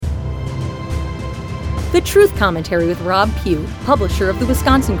The Truth Commentary with Rob Pugh, publisher of the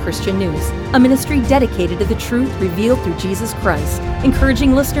Wisconsin Christian News, a ministry dedicated to the truth revealed through Jesus Christ,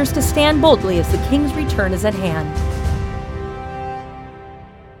 encouraging listeners to stand boldly as the King's return is at hand.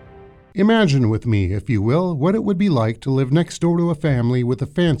 Imagine with me, if you will, what it would be like to live next door to a family with the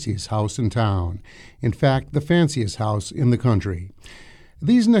fanciest house in town. In fact, the fanciest house in the country.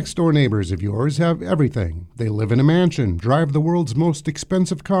 These next-door neighbors of yours have everything. They live in a mansion, drive the world's most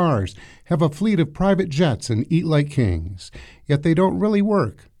expensive cars, have a fleet of private jets, and eat like kings. Yet they don't really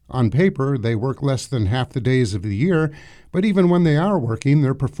work. On paper, they work less than half the days of the year, but even when they are working,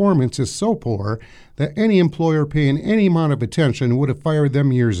 their performance is so poor that any employer paying any amount of attention would have fired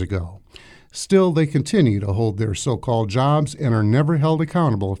them years ago. Still, they continue to hold their so-called jobs and are never held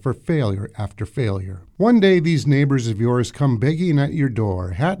accountable for failure after failure. One day, these neighbors of yours come begging at your door,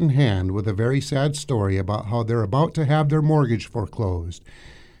 hat in hand, with a very sad story about how they're about to have their mortgage foreclosed.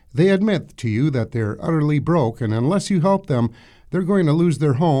 They admit to you that they're utterly broke, and unless you help them, they're going to lose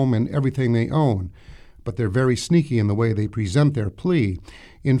their home and everything they own. But they're very sneaky in the way they present their plea.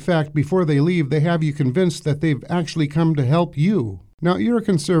 In fact, before they leave, they have you convinced that they've actually come to help you. Now, you're a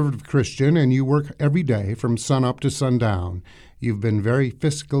conservative Christian and you work every day from sunup to sundown. You've been very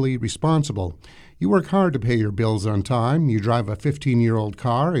fiscally responsible. You work hard to pay your bills on time, you drive a 15-year-old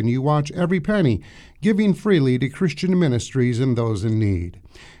car, and you watch every penny, giving freely to Christian ministries and those in need.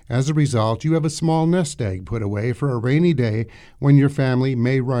 As a result, you have a small nest egg put away for a rainy day when your family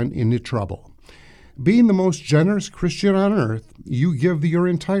may run into trouble. Being the most generous Christian on earth, you give your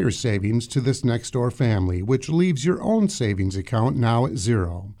entire savings to this next-door family, which leaves your own savings account now at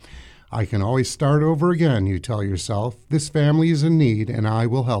zero. I can always start over again, you tell yourself. This family is in need, and I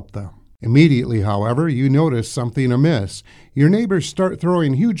will help them. Immediately, however, you notice something amiss. Your neighbors start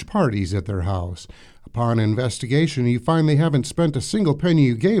throwing huge parties at their house. Upon investigation, you find they haven't spent a single penny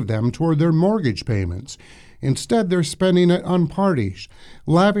you gave them toward their mortgage payments. Instead, they're spending it on parties,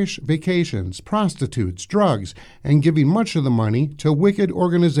 lavish vacations, prostitutes, drugs, and giving much of the money to wicked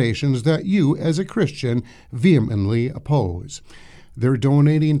organizations that you, as a Christian, vehemently oppose. They're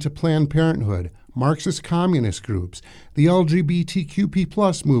donating to Planned Parenthood, Marxist communist groups, the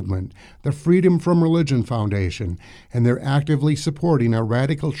LGBTQP+ movement, the Freedom from Religion Foundation, and they're actively supporting a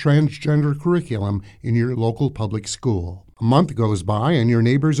radical transgender curriculum in your local public school. A month goes by and your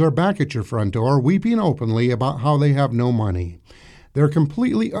neighbors are back at your front door weeping openly about how they have no money. They're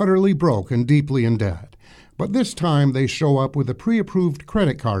completely, utterly broke and deeply in debt. But this time they show up with a pre-approved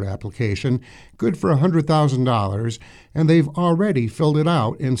credit card application, good for $100,000, and they've already filled it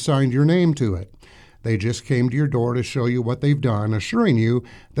out and signed your name to it. They just came to your door to show you what they've done, assuring you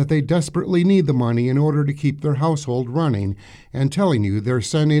that they desperately need the money in order to keep their household running, and telling you they're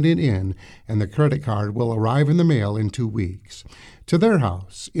sending it in, and the credit card will arrive in the mail in 2 weeks. To their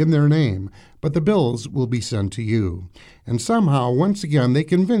house, in their name, but the bills will be sent to you. And somehow, once again, they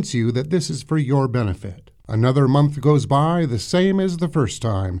convince you that this is for your benefit. Another month goes by, the same as the first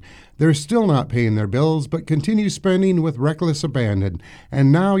time. They're still not paying their bills, but continue spending with reckless abandon.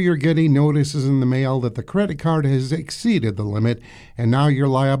 And now you're getting notices in the mail that the credit card has exceeded the limit, and now you're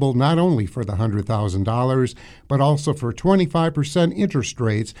liable not only for the $100,000, but also for 25% interest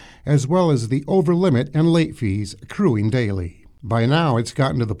rates, as well as the over-limit and late fees accruing daily. By now, it's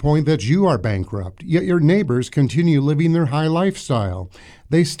gotten to the point that you are bankrupt, yet your neighbors continue living their high lifestyle.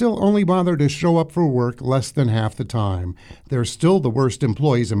 They still only bother to show up for work less than half the time. They're still the worst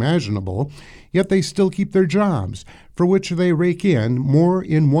employees imaginable, yet they still keep their jobs, for which they rake in more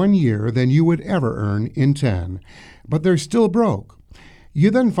in 1 year than you would ever earn in 10. But they're still broke. You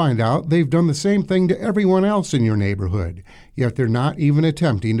then find out they've done the same thing to everyone else in your neighborhood, yet they're not even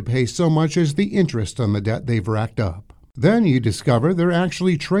attempting to pay so much as the interest on the debt they've racked up. Then you discover they're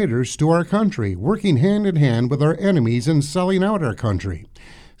actually traitors to our country, working hand in hand with our enemies and selling out our country.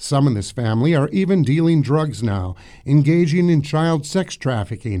 Some in this family are even dealing drugs now, engaging in child sex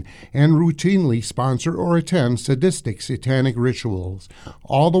trafficking, and routinely sponsor or attend sadistic satanic rituals,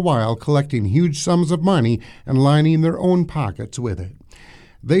 all the while collecting huge sums of money and lining their own pockets with it.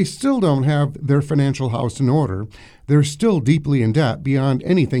 They still don't have their financial house in order. They're still deeply in debt beyond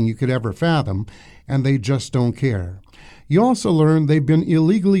anything you could ever fathom, and they just don't care. You also learn they've been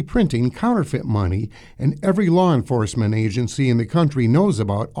illegally printing counterfeit money, and every law enforcement agency in the country knows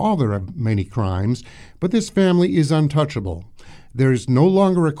about all their many crimes, but this family is untouchable. There's no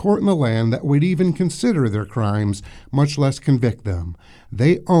longer a court in the land that would even consider their crimes, much less convict them.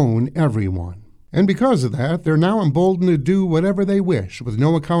 They own everyone. And because of that, they're now emboldened to do whatever they wish, with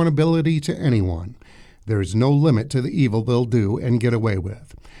no accountability to anyone. There's no limit to the evil they'll do and get away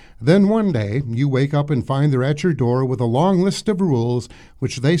with. Then one day you wake up and find they're at your door with a long list of rules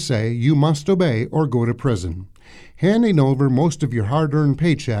which they say you must obey or go to prison. Handing over most of your hard-earned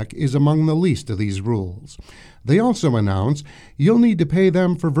paycheck is among the least of these rules. They also announce you'll need to pay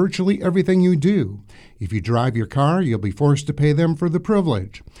them for virtually everything you do. If you drive your car, you'll be forced to pay them for the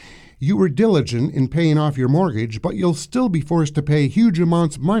privilege. You were diligent in paying off your mortgage, but you'll still be forced to pay huge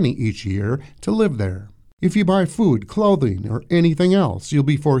amounts of money each year to live there. If you buy food, clothing, or anything else, you'll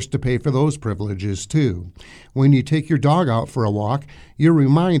be forced to pay for those privileges too. When you take your dog out for a walk, you're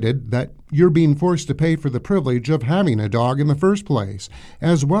reminded that you're being forced to pay for the privilege of having a dog in the first place,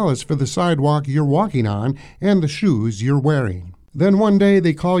 as well as for the sidewalk you're walking on and the shoes you're wearing. Then one day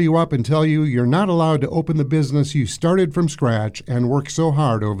they call you up and tell you you're not allowed to open the business you started from scratch and worked so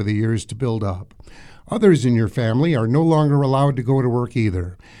hard over the years to build up. Others in your family are no longer allowed to go to work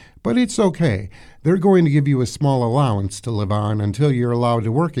either. But it's okay. They're going to give you a small allowance to live on until you're allowed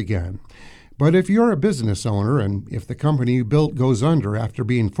to work again. But if you're a business owner and if the company you built goes under after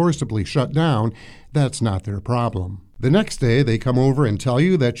being forcibly shut down, that's not their problem. The next day they come over and tell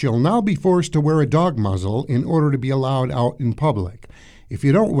you that you'll now be forced to wear a dog muzzle in order to be allowed out in public. If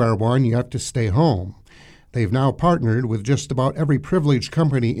you don't wear one, you have to stay home. They've now partnered with just about every privileged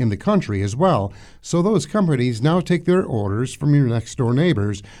company in the country as well, so those companies now take their orders from your next-door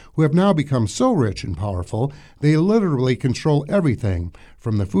neighbors, who have now become so rich and powerful, they literally control everything,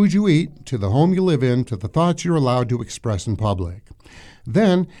 from the food you eat, to the home you live in, to the thoughts you're allowed to express in public.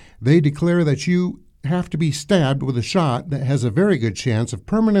 Then they declare that you have to be stabbed with a shot that has a very good chance of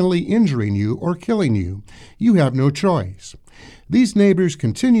permanently injuring you or killing you. You have no choice. These neighbors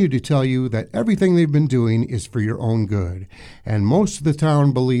continue to tell you that everything they've been doing is for your own good, and most of the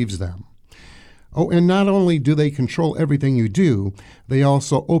town believes them. Oh, and not only do they control everything you do, they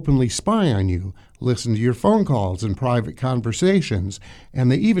also openly spy on you, listen to your phone calls and private conversations,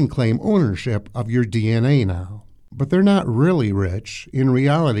 and they even claim ownership of your DNA now. But they're not really rich. In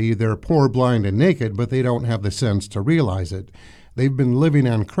reality, they're poor, blind, and naked, but they don't have the sense to realize it. They've been living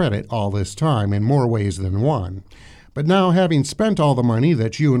on credit all this time in more ways than one. But now, having spent all the money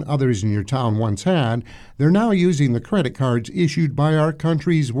that you and others in your town once had, they're now using the credit cards issued by our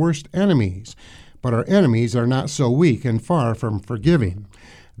country's worst enemies. But our enemies are not so weak and far from forgiving.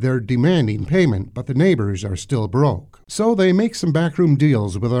 They're demanding payment, but the neighbors are still broke. So they make some backroom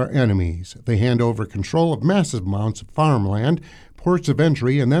deals with our enemies. They hand over control of massive amounts of farmland, ports of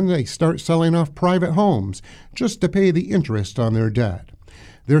entry, and then they start selling off private homes just to pay the interest on their debt.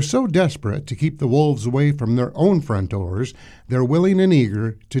 They're so desperate to keep the wolves away from their own front doors, they're willing and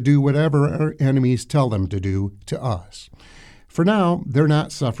eager to do whatever our enemies tell them to do to us. For now, they're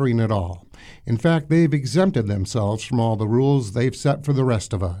not suffering at all. In fact, they've exempted themselves from all the rules they've set for the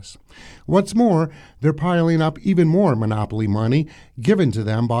rest of us. What's more, they're piling up even more monopoly money given to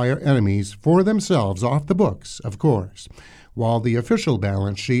them by our enemies for themselves off the books, of course, while the official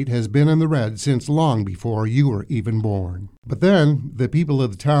balance sheet has been in the red since long before you were even born. But then the people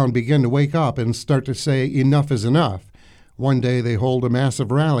of the town begin to wake up and start to say enough is enough. One day they hold a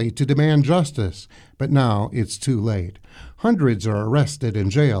massive rally to demand justice, but now it's too late. Hundreds are arrested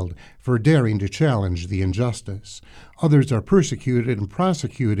and jailed for daring to challenge the injustice. Others are persecuted and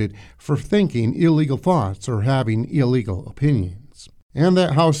prosecuted for thinking illegal thoughts or having illegal opinions. And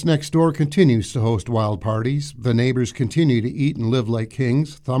that house next door continues to host wild parties. The neighbors continue to eat and live like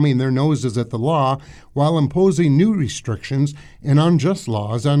kings, thumbing their noses at the law while imposing new restrictions and unjust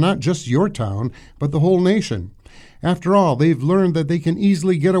laws on not just your town, but the whole nation. After all, they've learned that they can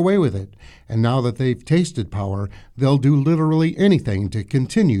easily get away with it, and now that they've tasted power, they'll do literally anything to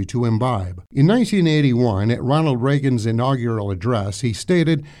continue to imbibe. In 1981, at Ronald Reagan's inaugural address, he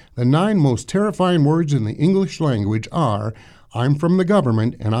stated, "The 9 most terrifying words in the English language are, 'I'm from the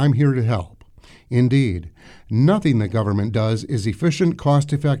government and I'm here to help.'" Indeed, nothing the government does is efficient,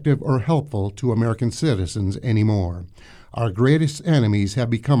 cost-effective, or helpful to American citizens anymore. Our greatest enemies have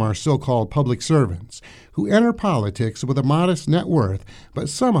become our so-called public servants, who enter politics with a modest net worth, but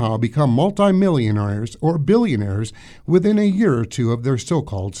somehow become multimillionaires or billionaires within a year or two of their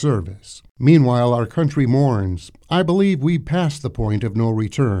so-called service. Meanwhile, our country mourns. I believe we've passed the point of no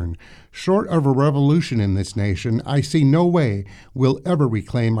return. Short of a revolution in this nation, I see no way we'll ever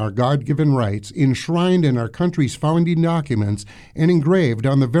reclaim our God-given rights enshrined in our country's founding documents and engraved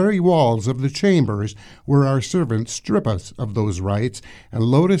on the very walls of the chambers where our servants strip us of those rights and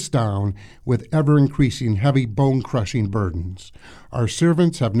load us down with ever-increasing heavy bone-crushing burdens. Our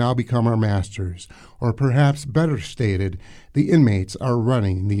servants have now become our masters, or perhaps better stated, the inmates are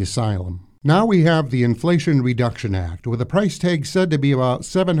running the asylum. Now we have the Inflation Reduction Act, with a price tag said to be about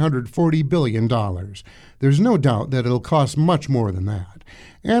 $740 billion. There's no doubt that it'll cost much more than that.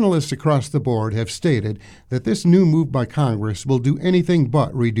 Analysts across the board have stated that this new move by Congress will do anything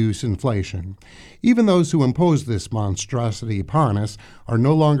but reduce inflation. Even those who impose this monstrosity upon us are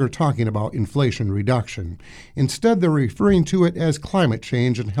no longer talking about inflation reduction. Instead, they're referring to it as climate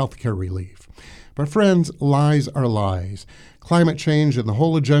change and healthcare relief. But friends, lies are lies. Climate change and the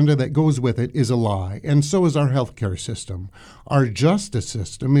whole agenda that goes with it is a lie, and so is our healthcare system. Our justice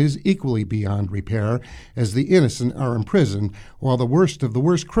system is equally beyond repair, as the innocent are imprisoned while the worst of the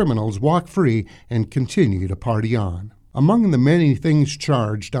worst criminals walk free and continue to party on. Among the many things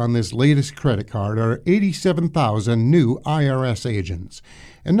charged on this latest credit card are 87,000 new IRS agents.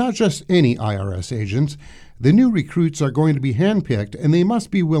 And not just any IRS agents. The new recruits are going to be handpicked, and they must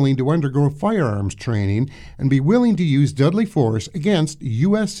be willing to undergo firearms training and be willing to use deadly force against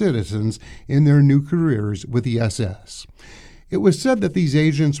U.S. citizens in their new careers with the SS. It was said that these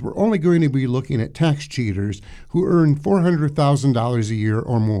agents were only going to be looking at tax cheaters who earn $400,000 a year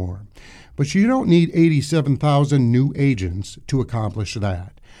or more. But you don't need 87,000 new agents to accomplish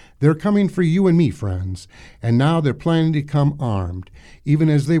that. They're coming for you and me, friends, and now they're planning to come armed, even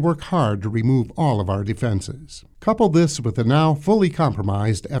as they work hard to remove all of our defenses. Couple this with the now fully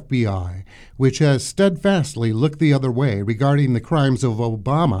compromised FBI, which has steadfastly looked the other way regarding the crimes of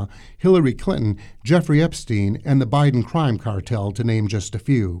Obama, Hillary Clinton, Jeffrey Epstein, and the Biden crime cartel, to name just a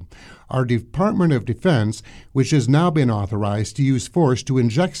few. Our Department of Defense, which has now been authorized to use force to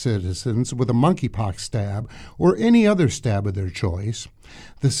inject citizens with a monkeypox stab or any other stab of their choice.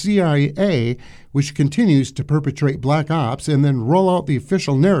 The CIA, which continues to perpetrate black ops and then roll out the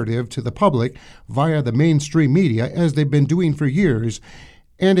official narrative to the public via the mainstream media as they've been doing for years.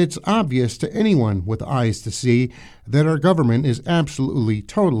 And it's obvious to anyone with eyes to see that our government is absolutely,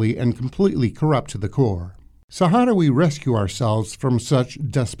 totally, and completely corrupt to the core. So how do we rescue ourselves from such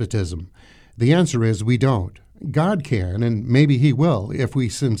despotism? The answer is we don't. God can, and maybe He will, if we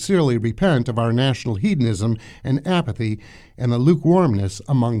sincerely repent of our national hedonism and apathy and the lukewarmness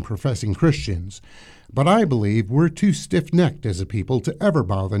among professing Christians. But I believe we're too stiff-necked as a people to ever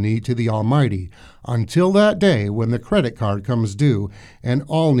bow the knee to the Almighty until that day when the credit card comes due and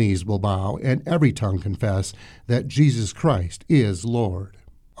all knees will bow and every tongue confess that Jesus Christ is Lord.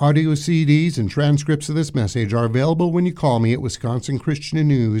 Audio CDs and transcripts of this message are available when you call me at Wisconsin Christian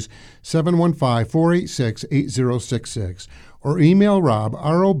News, 715-486-8066, or email Rob,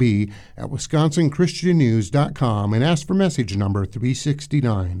 R-O-B, at wisconsinchristiannews.com and ask for message number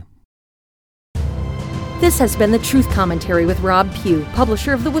 369. This has been the Truth Commentary with Rob Pugh,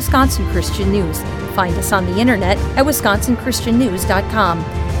 publisher of the Wisconsin Christian News. Find us on the internet at wisconsinchristiannews.com.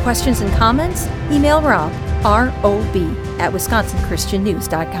 Questions and comments? Email Rob, R-O-B, at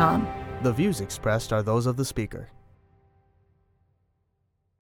wisconsinchristiannews.com. The views expressed are those of the speaker.